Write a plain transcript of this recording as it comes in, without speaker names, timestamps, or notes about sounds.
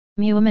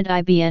Muhammad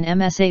ibn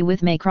Mūsā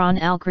with Macron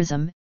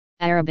al-Khwarizmi,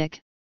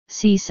 Arabic,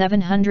 c.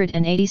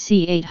 780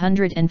 c.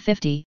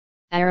 850,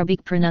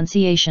 Arabic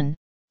pronunciation,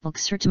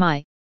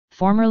 ælxɑːræzmiː,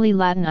 formerly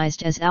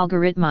Latinized as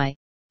Algoritmi,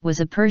 was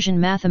a Persian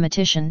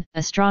mathematician,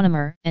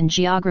 astronomer, and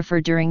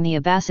geographer during the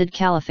Abbasid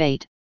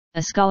Caliphate,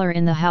 a scholar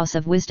in the House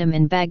of Wisdom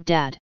in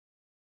Baghdad.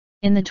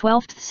 In the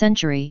 12th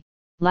century,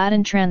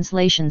 Latin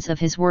translations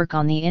of his work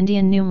on the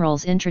Indian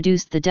numerals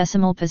introduced the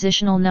decimal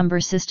positional number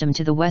system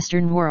to the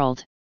Western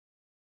world.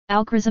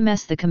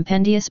 Al-Khwarizmi's The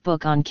Compendious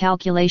book on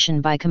calculation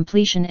by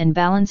completion and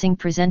balancing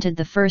presented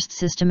the first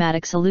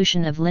systematic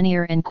solution of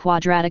linear and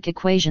quadratic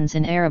equations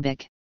in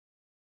Arabic.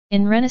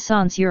 In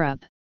Renaissance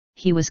Europe,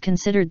 he was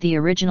considered the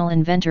original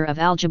inventor of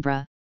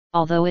algebra,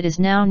 although it is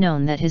now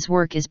known that his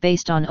work is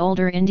based on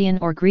older Indian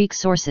or Greek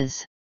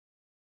sources.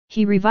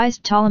 He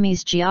revised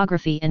Ptolemy's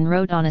geography and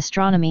wrote on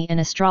astronomy and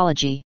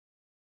astrology.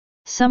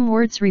 Some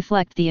words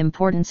reflect the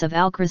importance of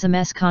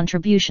al-Khwarizmi's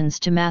contributions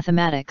to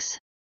mathematics.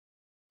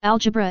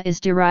 Algebra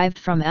is derived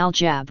from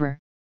algebra,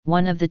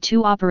 one of the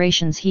two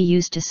operations he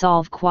used to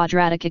solve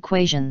quadratic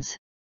equations.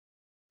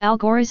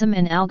 Algorithm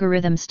and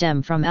algorithm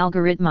stem from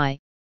Algoritmi,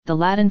 the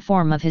Latin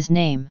form of his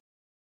name.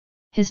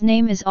 His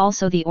name is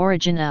also the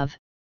origin of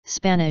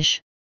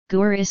Spanish,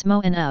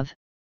 Guarismo, and of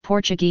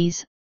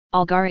Portuguese,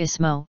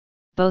 Algarismo,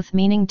 both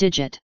meaning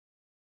digit.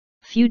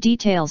 Few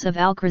details of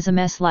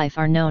al-Khwarizmi's life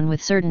are known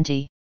with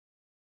certainty.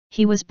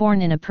 He was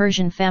born in a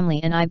Persian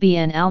family, and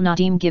Ibn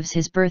al-Nadim gives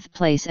his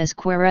birthplace as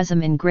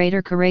Khwarizm in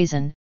Greater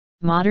Khorasan,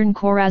 modern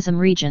Khwarazm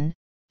region,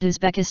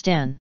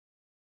 Uzbekistan.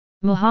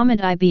 Muhammad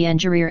ibn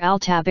Jarir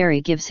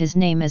al-Tabari gives his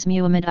name as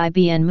Muhammad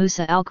ibn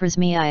Mūsā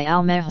al-Khwarizmi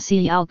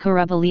al-Mahsi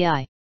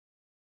al-Qurabali.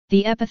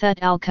 The epithet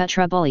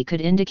al-Qutrabali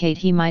could indicate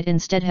he might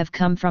instead have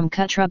come from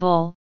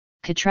Qutrabul,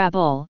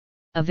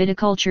 a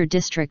viticulture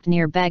district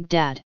near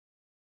Baghdad.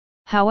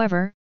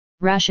 However,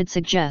 Rashid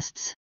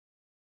suggests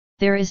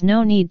there is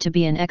no need to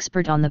be an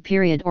expert on the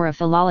period or a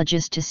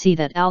philologist to see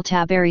that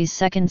al-Tabari's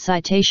second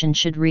citation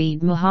should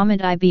read Muhammad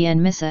ibn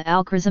Mūsā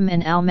al-Khwarizmi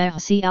and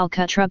al-Mahsi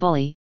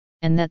al-Qutrabali,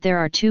 and that there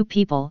are two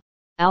people,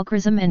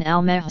 al-Khwarizmi and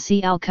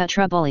al-Mahsi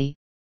al-Qutrabali,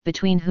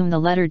 between whom the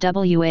letter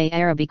wa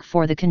Arabic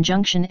for the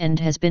conjunction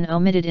end has been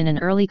omitted in an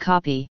early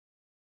copy.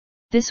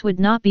 This would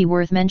not be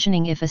worth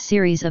mentioning if a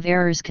series of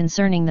errors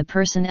concerning the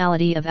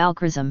personality of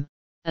al-Khwarizmi,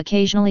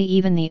 occasionally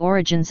even the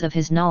origins of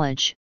his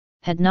knowledge,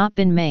 had not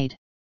been made.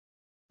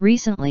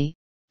 Recently,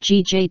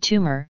 G.J.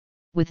 Toomer,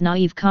 with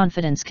naive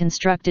confidence,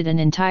 constructed an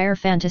entire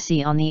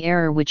fantasy on the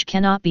error which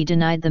cannot be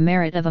denied the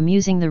merit of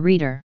amusing the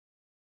reader.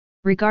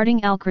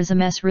 Regarding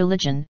al-Khwarizmi's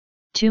religion,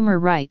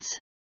 Toomer writes,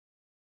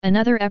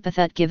 another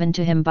epithet given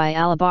to him by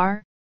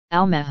Al-Abar,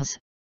 al-Mahz,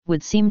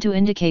 would seem to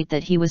indicate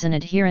that he was an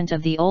adherent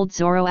of the old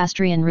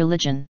Zoroastrian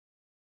religion.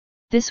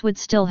 This would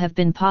still have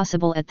been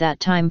possible at that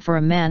time for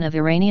a man of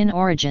Iranian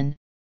origin,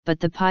 but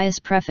the pious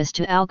preface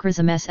to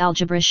al-Khwarizmi's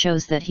algebra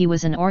shows that he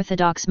was an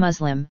Orthodox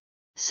Muslim,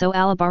 so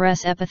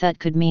Al-Abar's epithet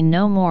could mean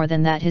no more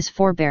than that his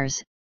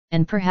forebears,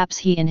 and perhaps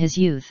he in his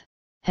youth,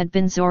 had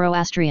been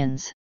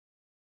Zoroastrians.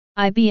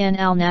 Ibn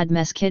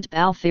al-Nadm's Kitb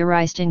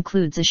al-Fihrist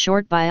includes a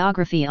short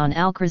biography on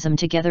al-Khwarizmi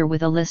together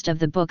with a list of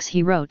the books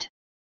he wrote.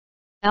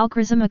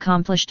 Al-Khwarizmi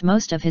accomplished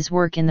most of his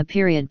work in the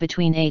period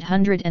between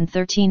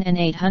 813 and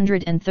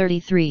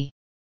 833.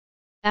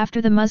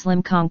 After the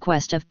Muslim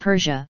conquest of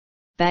Persia,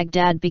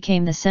 Baghdad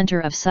became the center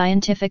of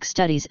scientific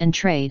studies and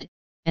trade,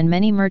 and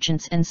many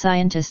merchants and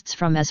scientists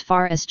from as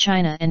far as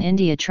China and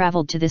India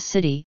traveled to this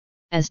city,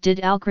 as did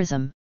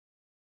al-Khwarizmi.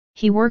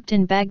 He worked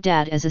in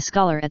Baghdad as a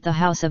scholar at the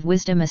House of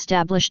Wisdom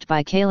established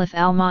by Caliph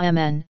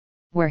al-Ma'mun,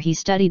 where he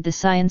studied the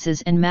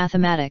sciences and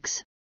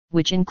mathematics,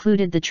 which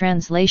included the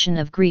translation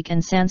of Greek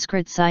and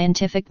Sanskrit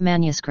scientific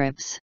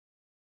manuscripts.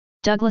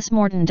 Douglas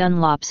Morton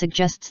Dunlop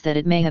suggests that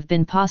it may have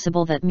been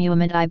possible that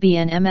Muhammad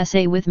ibn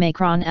Mūsā with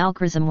Macron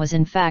al-Khwarizmi was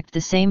in fact the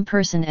same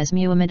person as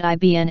Muhammad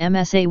ibn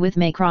Mūsā with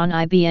Macron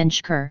ibn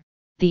Shkur,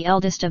 the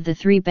eldest of the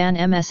three Ban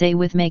Mūsā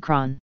with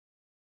Macron.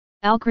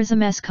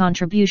 Al-Khwarizmi's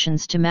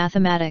contributions to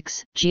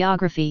mathematics,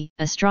 geography,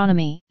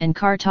 astronomy, and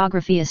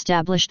cartography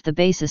established the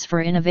basis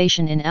for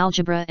innovation in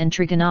algebra and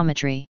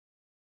trigonometry.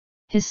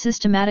 His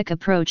systematic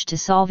approach to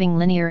solving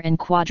linear and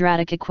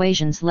quadratic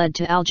equations led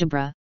to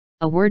algebra,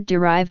 a word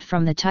derived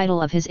from the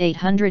title of his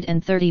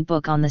 830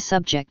 book on the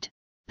subject,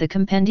 the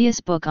Compendious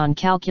book on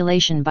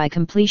calculation by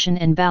completion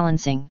and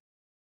balancing.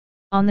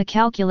 On the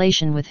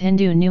calculation with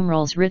Hindu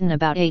numerals written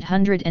about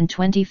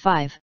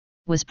 825,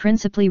 was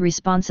principally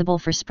responsible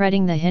for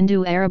spreading the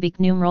Hindu-Arabic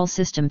numeral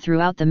system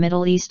throughout the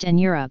Middle East and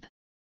Europe.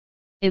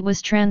 It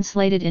was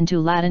translated into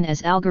Latin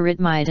as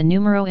Algoritmi de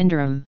Numero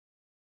Inderum.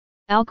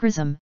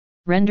 Al-Khwarizmi,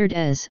 rendered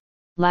as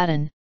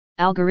Latin,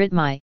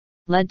 Algoritmi,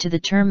 led to the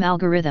term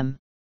algorithm.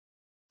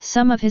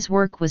 Some of his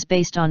work was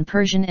based on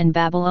Persian and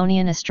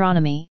Babylonian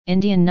astronomy,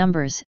 Indian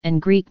numbers,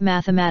 and Greek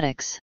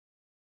mathematics.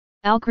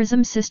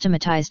 Al-Khwarizmi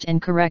systematized and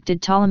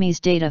corrected Ptolemy's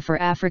data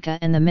for Africa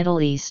and the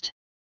Middle East.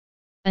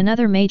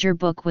 Another major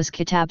book was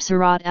Kitab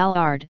Surat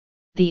al-Ard,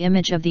 the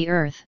image of the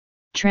earth,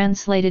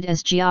 translated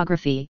as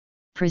geography,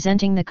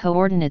 presenting the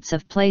coordinates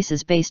of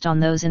places based on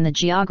those in the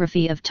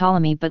geography of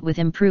Ptolemy but with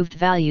improved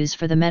values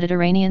for the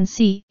Mediterranean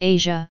Sea,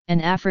 Asia,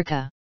 and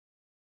Africa.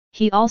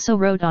 He also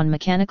wrote on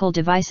mechanical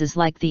devices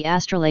like the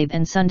astrolabe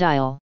and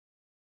sundial.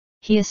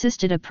 He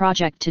assisted a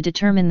project to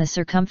determine the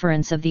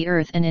circumference of the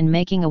Earth and in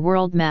making a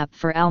world map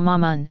for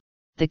al-Ma'mun,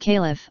 the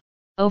Caliph,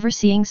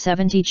 overseeing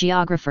 70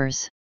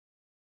 geographers.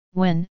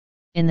 When,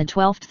 in the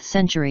 12th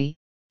century,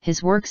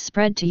 his works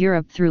spread to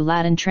Europe through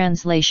Latin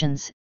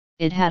translations,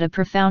 it had a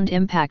profound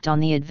impact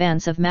on the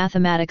advance of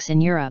mathematics in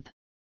Europe.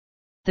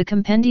 The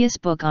Compendious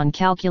book on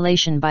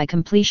calculation by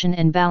completion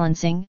and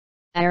balancing,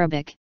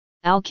 Arabic,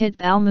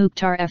 al-Kitb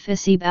al-Mukhtar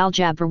f-Isib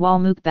al-Jabr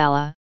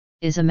wal-Muqbala,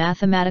 is a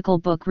mathematical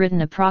book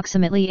written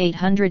approximately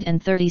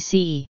 830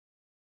 CE.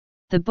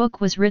 The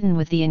book was written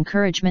with the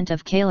encouragement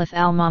of Caliph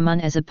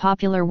al-Ma'mun as a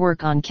popular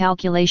work on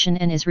calculation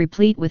and is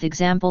replete with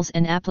examples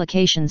and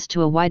applications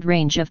to a wide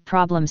range of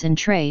problems in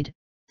trade,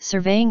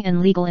 surveying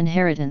and legal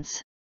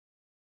inheritance.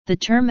 The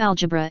term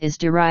algebra is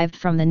derived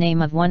from the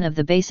name of one of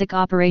the basic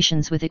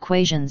operations with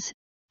equations,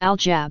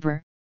 al-Jabr,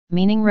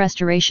 meaning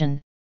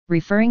restoration,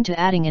 referring to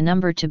adding a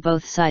number to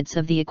both sides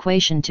of the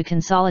equation to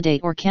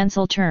consolidate or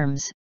cancel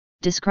terms,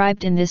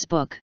 described in this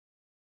book.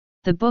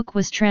 The book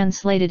was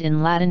translated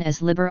in Latin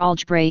as Liber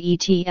Algebrae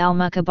et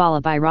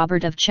al-Muqabala by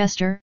Robert of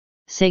Chester,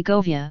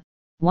 Segovia,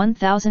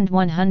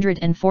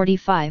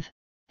 1145,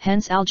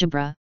 hence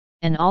algebra,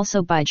 and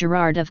also by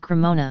Gerard of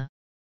Cremona.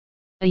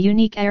 A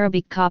unique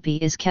Arabic copy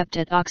is kept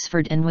at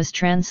Oxford and was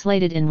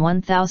translated in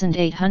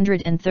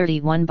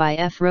 1831 by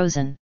F.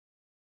 Rosen.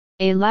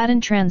 A Latin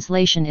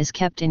translation is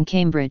kept in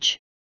Cambridge.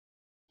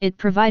 It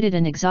provided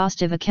an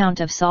exhaustive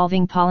account of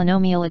solving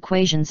polynomial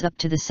equations up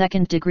to the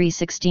second degree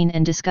 16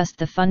 and discussed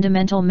the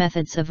fundamental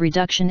methods of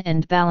reduction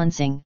and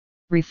balancing,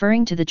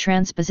 referring to the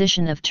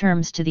transposition of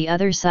terms to the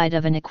other side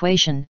of an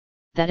equation,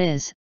 that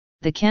is,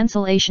 the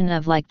cancellation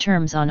of like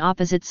terms on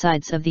opposite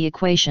sides of the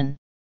equation.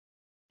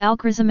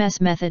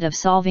 Al-Khwarizmi's method of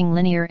solving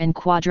linear and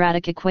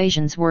quadratic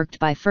equations worked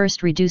by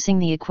first reducing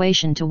the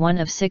equation to one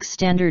of 6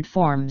 standard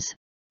forms,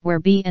 where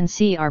b and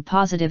c are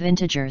positive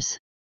integers.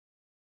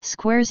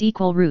 Squares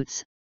equal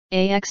roots,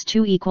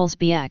 ax2 equals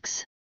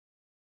bx.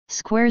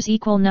 Squares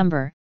equal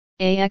number,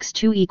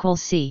 ax2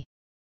 equals c.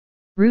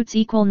 Roots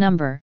equal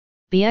number,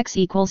 bx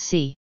equals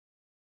c.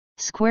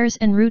 Squares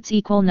and roots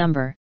equal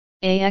number,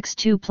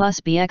 ax2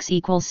 plus bx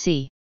equals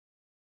c.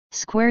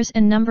 Squares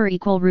and number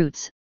equal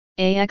roots,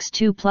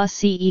 ax2 plus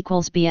c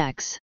equals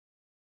bx.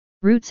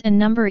 Roots and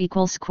number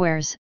equal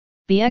squares,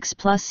 bx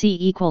plus c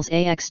equals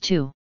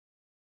ax2.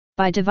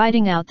 By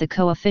dividing out the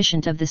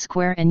coefficient of the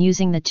square and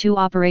using the two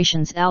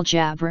operations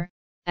al-Jabr,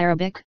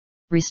 Arabic,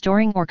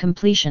 restoring or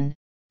completion,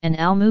 and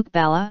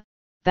al-Muqbala,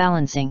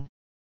 balancing.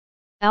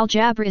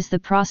 Al-Jabr is the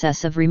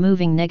process of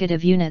removing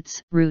negative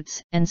units,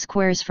 roots, and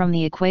squares from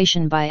the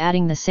equation by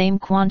adding the same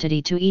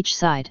quantity to each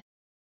side.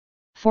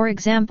 For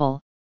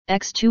example,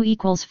 x2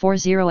 equals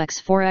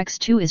 40x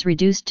 4x2 is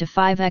reduced to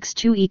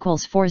 5x2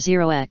 equals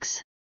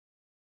 40x.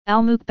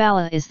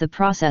 Al-Muqbala is the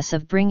process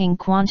of bringing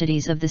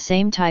quantities of the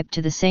same type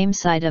to the same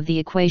side of the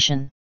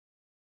equation.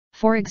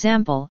 For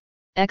example,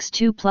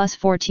 x2 plus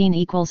 14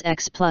 equals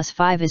x plus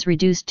 5 is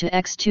reduced to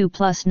x2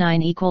 plus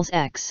 9 equals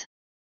x.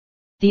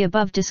 The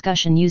above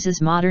discussion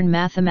uses modern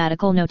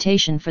mathematical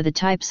notation for the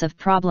types of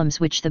problems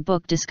which the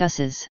book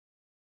discusses.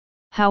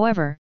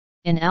 However,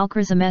 in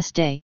al-Khwarizmi's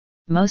day,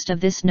 most of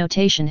this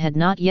notation had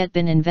not yet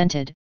been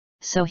invented,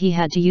 so he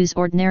had to use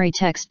ordinary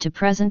text to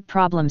present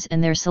problems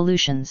and their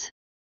solutions.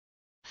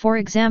 For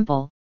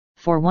example,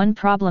 for one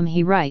problem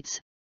he writes,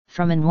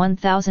 from an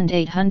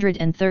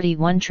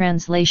 1831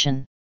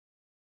 translation.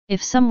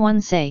 If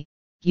someone say,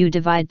 you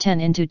divide 10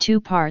 into 2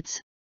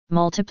 parts,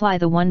 multiply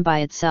the one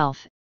by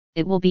itself,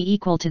 it will be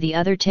equal to the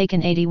other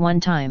taken 81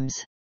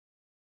 times.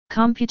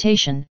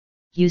 Computation,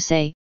 you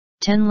say,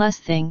 10 less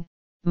thing,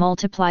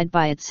 multiplied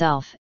by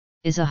itself,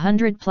 is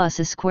 100 plus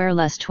a square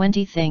less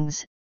 20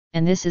 things,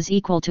 and this is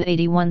equal to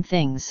 81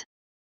 things.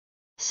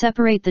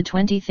 Separate the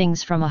 20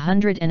 things from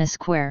 100 and a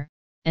square,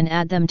 and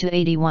add them to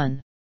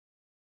 81.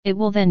 It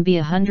will then be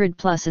 100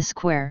 plus a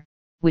square,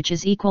 which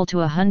is equal to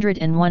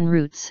 101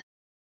 roots.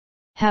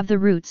 Have the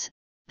roots,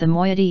 the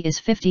moiety is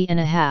 50 and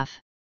a half.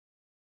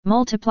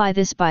 Multiply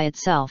this by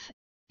itself,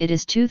 it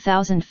is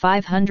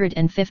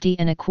 2550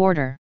 and a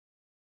quarter.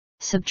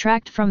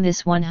 Subtract from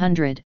this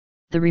 100,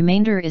 the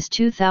remainder is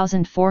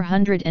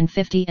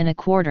 2450 and a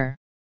quarter.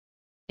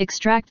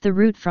 Extract the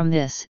root from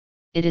this,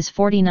 it is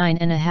 49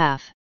 and a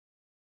half.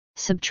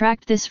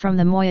 Subtract this from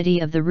the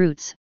moiety of the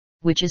roots,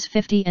 which is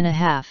 50 and a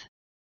half.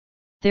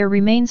 There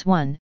remains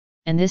 1,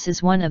 and this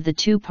is one of the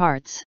 2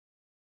 parts.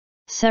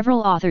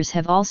 Several authors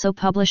have also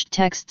published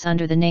texts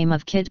under the name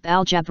of Kitb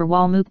al-Jabr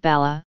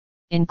wal-Muqbala,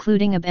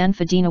 including Ibn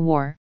Fadina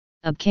War,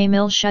 Ab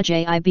Kamil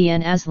Shujai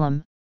ibn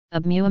Aslam,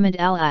 Ab Muhammad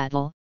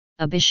al-Adl,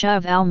 Ab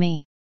Ishav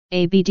al-Mi,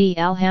 Abd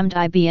al-Hamd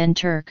ibn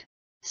Turk,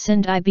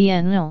 Sind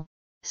ibn Nil,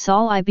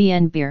 Saul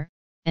ibn Bir,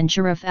 and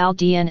Sharaf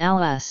al-Din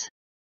al-S.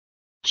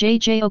 J.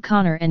 J.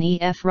 O'Connor and E.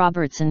 F.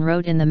 Robertson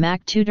wrote in the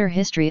MacTutor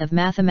History of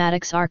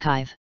Mathematics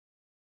Archive.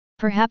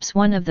 Perhaps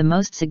one of the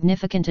most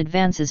significant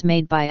advances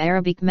made by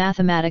Arabic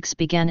mathematics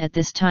began at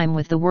this time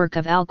with the work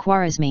of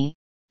al-Khwarizmi,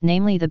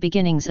 namely the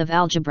beginnings of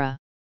algebra.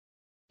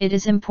 It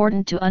is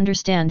important to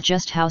understand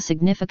just how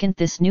significant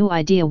this new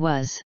idea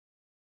was.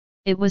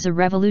 It was a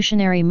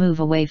revolutionary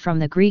move away from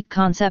the Greek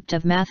concept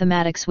of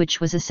mathematics,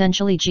 which was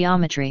essentially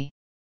geometry.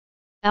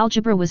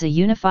 Algebra was a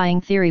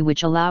unifying theory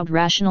which allowed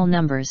rational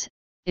numbers,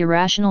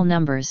 irrational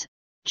numbers,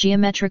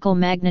 geometrical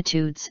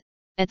magnitudes,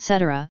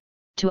 etc.,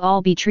 to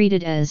all be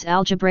treated as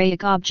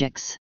algebraic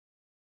objects.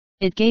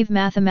 It gave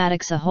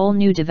mathematics a whole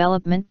new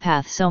development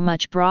path, so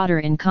much broader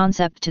in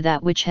concept to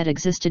that which had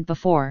existed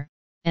before,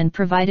 and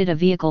provided a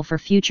vehicle for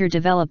future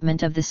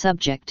development of the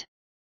subject.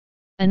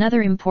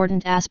 Another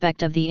important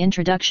aspect of the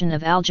introduction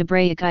of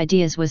algebraic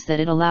ideas was that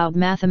it allowed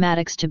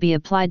mathematics to be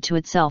applied to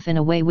itself in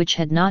a way which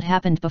had not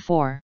happened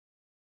before.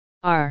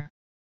 R.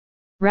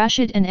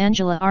 Rashid and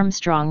Angela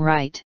Armstrong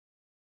write,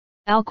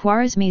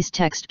 Al-Khwarizmi's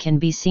text can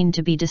be seen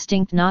to be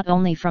distinct not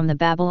only from the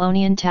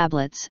Babylonian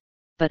tablets,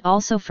 but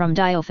also from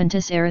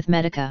Diophantus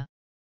Arithmetica.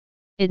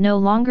 It no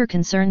longer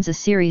concerns a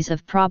series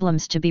of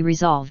problems to be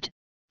resolved,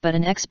 but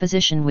an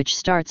exposition which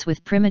starts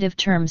with primitive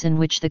terms in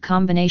which the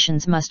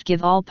combinations must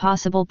give all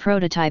possible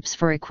prototypes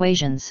for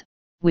equations,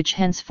 which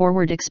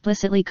henceforward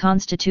explicitly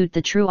constitute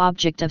the true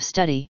object of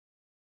study.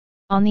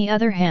 On the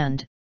other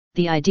hand,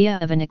 the idea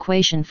of an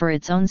equation for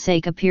its own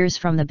sake appears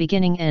from the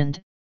beginning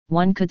and,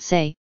 one could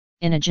say,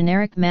 in a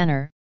generic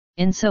manner,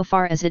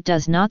 insofar as it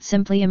does not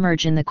simply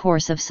emerge in the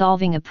course of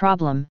solving a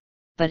problem,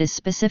 but is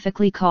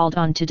specifically called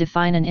on to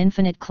define an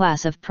infinite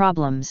class of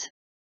problems.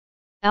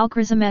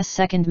 Al-Khwarizmi's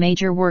second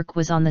major work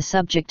was on the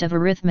subject of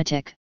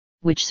arithmetic,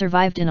 which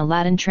survived in a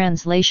Latin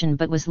translation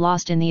but was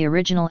lost in the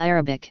original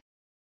Arabic.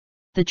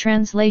 The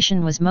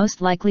translation was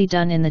most likely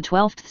done in the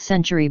 12th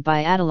century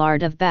by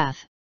Adelard of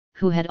Bath,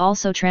 who had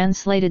also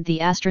translated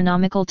the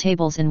astronomical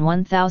tables in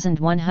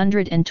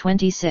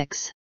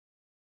 1126.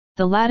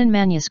 The Latin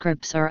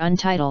manuscripts are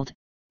untitled,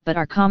 but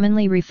are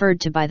commonly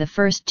referred to by the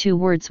first two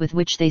words with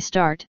which they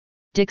start,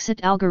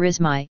 Dixit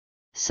Algoritmi,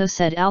 so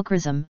said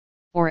Al-Khwarizm,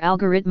 or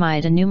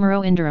Algoritmi de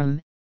numero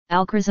inderum,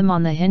 Al-Khwarizm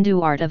on the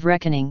Hindu art of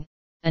reckoning,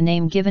 a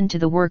name given to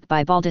the work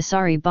by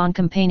Baldassare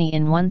Boncompagni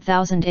in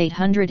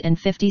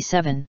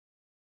 1857.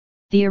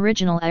 The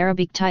original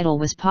Arabic title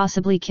was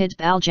possibly Kitb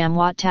al-Jam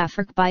wa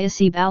Tafriq by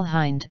Asib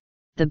al-Hind,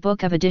 the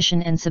book of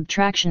addition and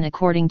subtraction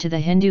according to the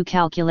Hindu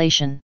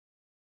calculation.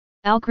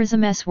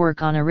 Al-Khwarizmi's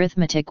work on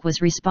arithmetic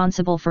was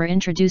responsible for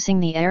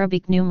introducing the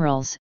Arabic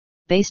numerals,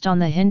 based on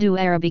the Hindu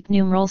Arabic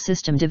numeral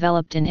system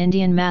developed in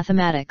Indian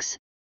mathematics,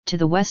 to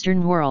the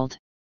Western world.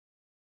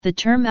 The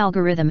term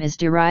algorithm is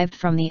derived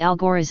from the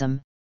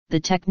algorithm, the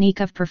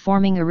technique of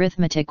performing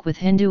arithmetic with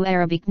Hindu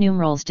Arabic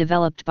numerals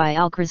developed by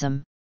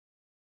Al-Khwarizm.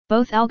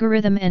 Both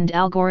algorithm and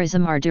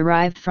algorithm are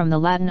derived from the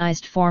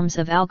Latinized forms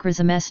of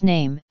Al-Khwarizmi's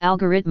name,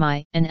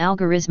 Algoritmi and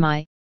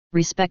Algoritmi,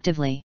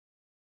 respectively.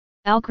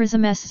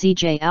 Al-Khwarizmi's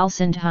Zj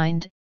al-Sind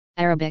Hind,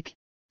 Arabic,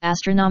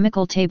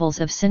 Astronomical Tables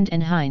of Sind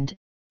and Hind,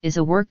 is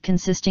a work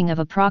consisting of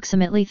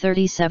approximately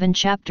 37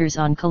 chapters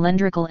on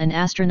calendrical and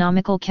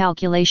astronomical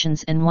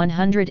calculations and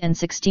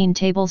 116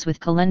 tables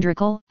with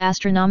calendrical,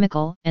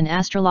 astronomical, and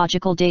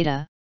astrological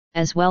data,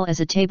 as well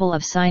as a table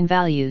of sign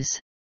values.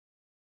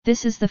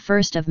 This is the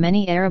first of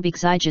many Arabic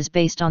zijas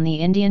based on the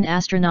Indian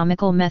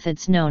astronomical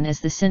methods known as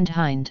the Sind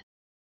Hind.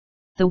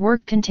 The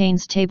work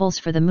contains tables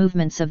for the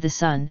movements of the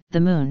Sun, the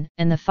Moon,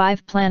 and the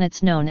 5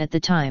 planets known at the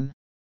time.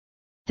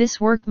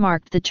 This work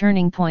marked the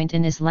turning point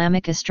in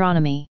Islamic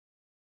astronomy.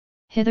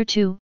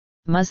 Hitherto,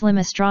 Muslim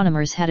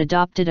astronomers had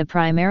adopted a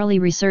primarily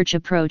research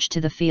approach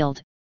to the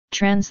field,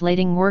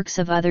 translating works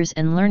of others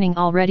and learning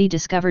already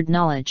discovered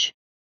knowledge.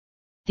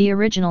 The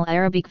original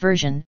Arabic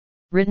version,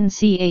 written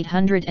c.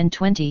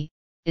 820,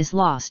 is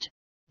lost,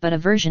 but a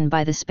version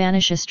by the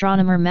Spanish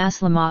astronomer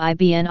Maslama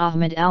ibn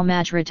Ahmad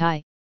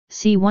al-Majriti,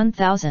 c.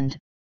 1000,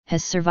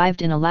 has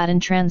survived in a Latin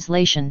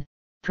translation,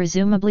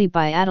 presumably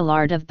by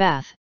Adelard of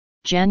Bath,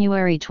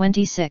 January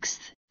 26,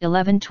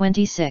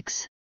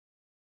 1126.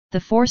 The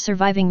 4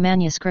 surviving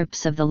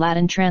manuscripts of the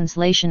Latin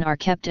translation are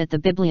kept at the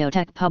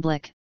Bibliothèque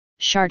Publique,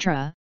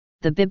 Chartres,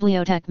 the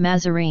Bibliothèque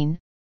Mazarine,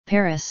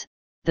 Paris,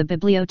 the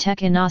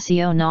Bibliothèque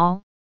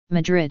Nacional,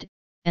 Madrid,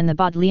 and the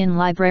Bodleian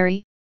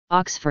Library,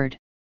 Oxford.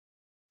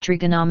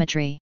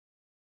 Trigonometry.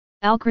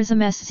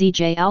 Al-Khwarizmi's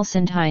Zj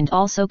al-Sind Hind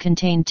also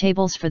contained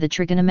tables for the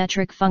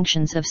trigonometric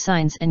functions of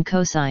sines and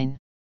cosine.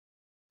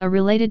 A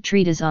related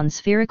treatise on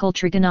spherical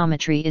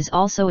trigonometry is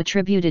also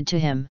attributed to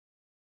him.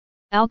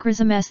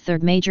 Al-Khwarizmi's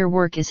third major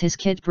work is his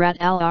Kitb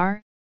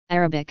al-Ar,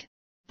 Arabic,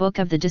 Book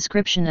of the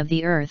Description of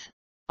the Earth,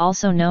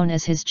 also known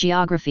as his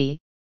Geography,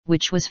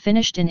 which was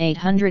finished in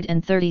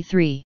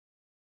 833.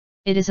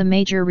 It is a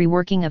major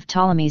reworking of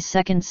Ptolemy's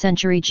 2nd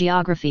century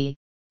geography,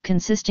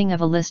 consisting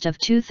of a list of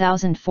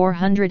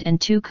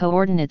 2,402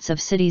 coordinates of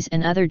cities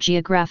and other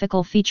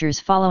geographical features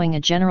following a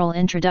general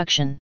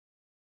introduction.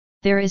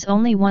 There is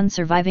only one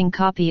surviving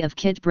copy of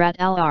Kitb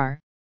al-Ar,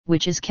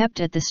 which is kept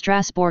at the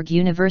Strasbourg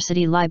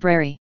University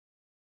Library.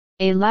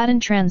 A Latin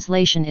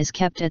translation is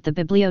kept at the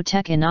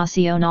Biblioteca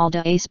Nacional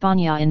de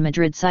España in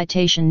Madrid.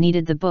 Citation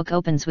needed. The book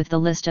opens with the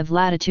list of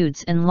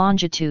latitudes and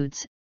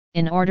longitudes,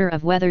 in order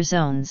of weather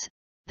zones,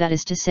 that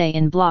is to say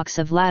in blocks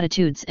of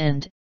latitudes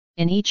and,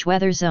 in each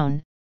weather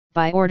zone,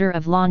 by order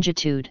of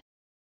longitude.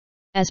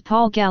 As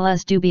Paul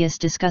Gallus Dubius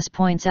Discuss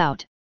points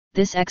out,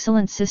 this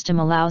excellent system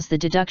allows the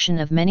deduction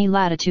of many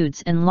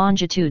latitudes and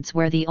longitudes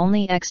where the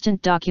only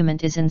extant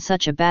document is in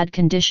such a bad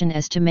condition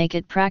as to make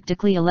it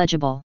practically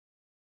illegible.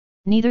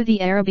 Neither the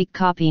Arabic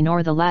copy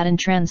nor the Latin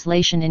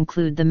translation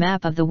include the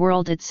map of the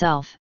world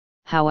itself.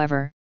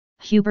 However,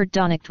 Hubert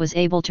Donnecht was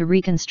able to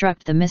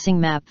reconstruct the missing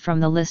map from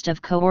the list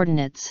of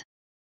coordinates.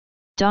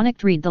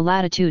 Donnecht read the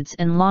latitudes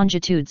and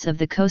longitudes of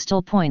the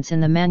coastal points in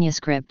the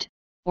manuscript,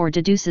 or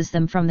deduces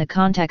them from the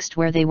context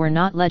where they were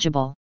not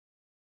legible.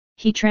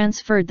 He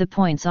transferred the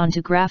points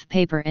onto graph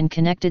paper and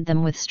connected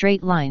them with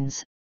straight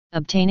lines,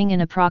 obtaining an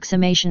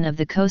approximation of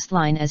the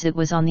coastline as it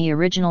was on the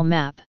original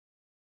map.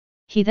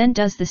 He then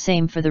does the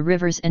same for the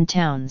rivers and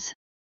towns.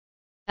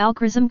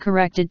 Al-Khwarizmi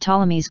corrected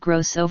Ptolemy's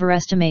gross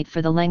overestimate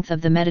for the length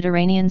of the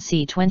Mediterranean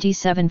Sea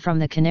 27 from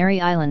the Canary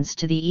Islands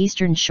to the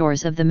eastern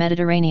shores of the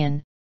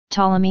Mediterranean.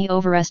 Ptolemy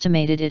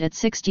overestimated it at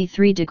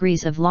 63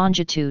 degrees of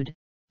longitude,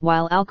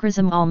 while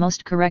Al-Khwarizmi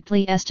almost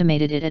correctly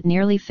estimated it at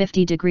nearly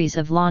 50 degrees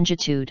of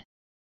longitude.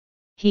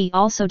 He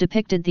also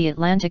depicted the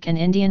Atlantic and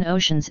Indian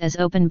Oceans as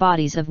open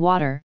bodies of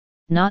water,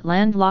 not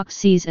landlocked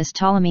seas as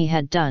Ptolemy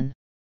had done.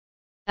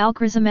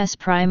 Al-Khwarizmi's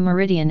prime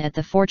meridian at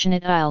the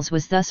Fortunate Isles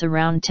was thus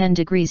around 10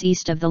 degrees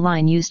east of the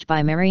line used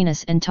by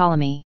Marinus and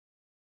Ptolemy.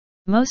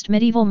 Most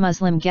medieval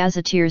Muslim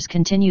gazetteers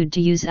continued to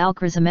use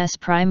Al-Khwarizmi's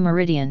prime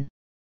meridian.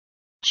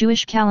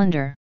 Jewish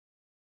calendar.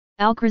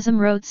 Al-Khwarizmi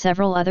wrote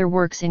several other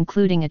works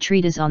including a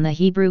treatise on the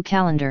Hebrew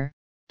calendar,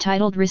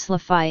 titled Risla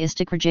fi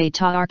Istikraj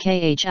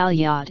Ta'arkh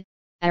al-Yad,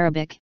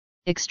 Arabic,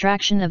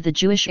 Extraction of the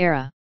Jewish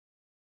Era.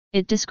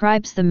 It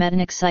describes the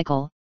Medinic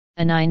cycle,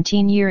 a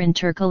 19-year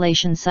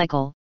intercalation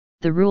cycle,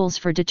 the rules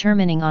for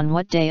determining on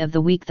what day of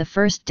the week the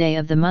first day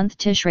of the month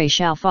Tishrei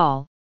shall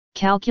fall,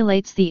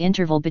 calculates the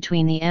interval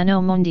between the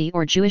Anno Mundi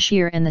or Jewish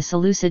year and the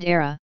Seleucid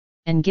era,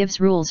 and gives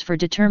rules for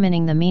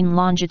determining the mean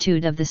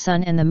longitude of the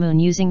sun and the moon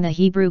using the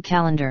Hebrew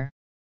calendar.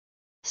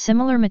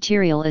 Similar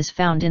material is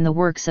found in the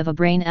works of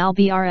Ibrahim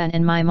al-Biruni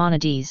and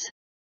Maimonides.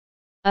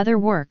 Other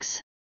works.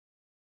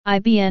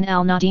 Ibn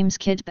al-Nadim's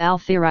Kitb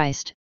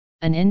al-Khwarizmi,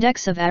 an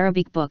index of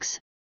Arabic books,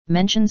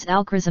 mentions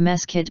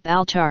Al-Khwarizmi's Kitb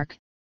al-Tarikh,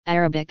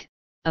 Arabic,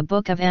 a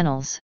book of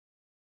annals.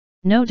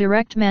 No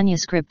direct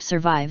manuscript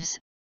survives,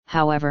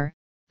 however.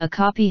 A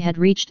copy had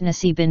reached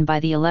Nasibin by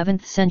the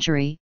 11th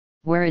century,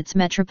 where its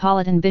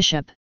metropolitan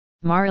bishop,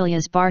 Mar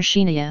Ilyas bar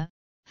Shiniya,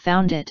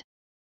 found it.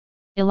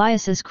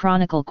 Elias's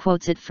chronicle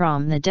quotes it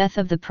from the death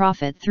of the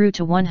prophet through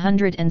to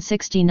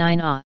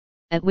 169 AH,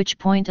 at which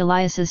point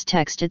Elias's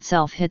text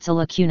itself hits a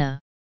lacuna.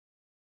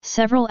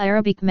 Several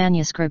Arabic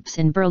manuscripts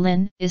in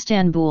Berlin,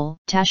 Istanbul,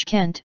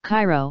 Tashkent,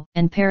 Cairo,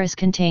 and Paris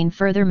contain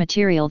further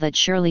material that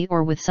surely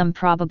or with some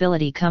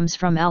probability comes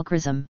from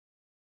Al-Khwarizmi.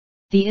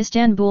 The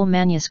Istanbul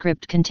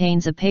manuscript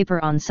contains a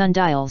paper on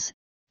sundials.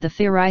 The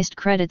Khwarizmi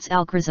credits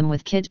Al-Khwarizmi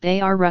with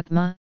Kitb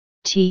ar-Rukma,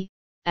 t.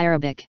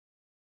 Arabic.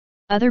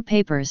 Other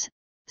papers,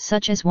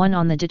 such as one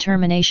on the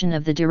determination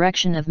of the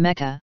direction of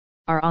Mecca,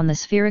 are on the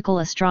spherical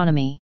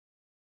astronomy.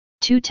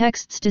 Two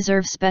texts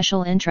deserve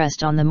special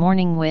interest on the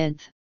morning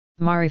width.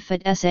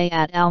 Marifat Essay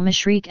at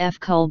al-Mashriq f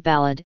Kul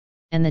Balad,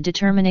 and the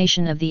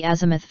determination of the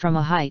azimuth from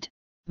a height,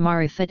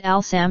 Marifat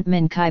al-Samt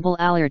min Qibal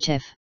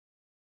al-Irtif.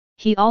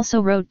 He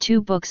also wrote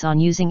two books on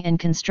using and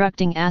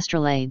constructing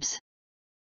astrolabes.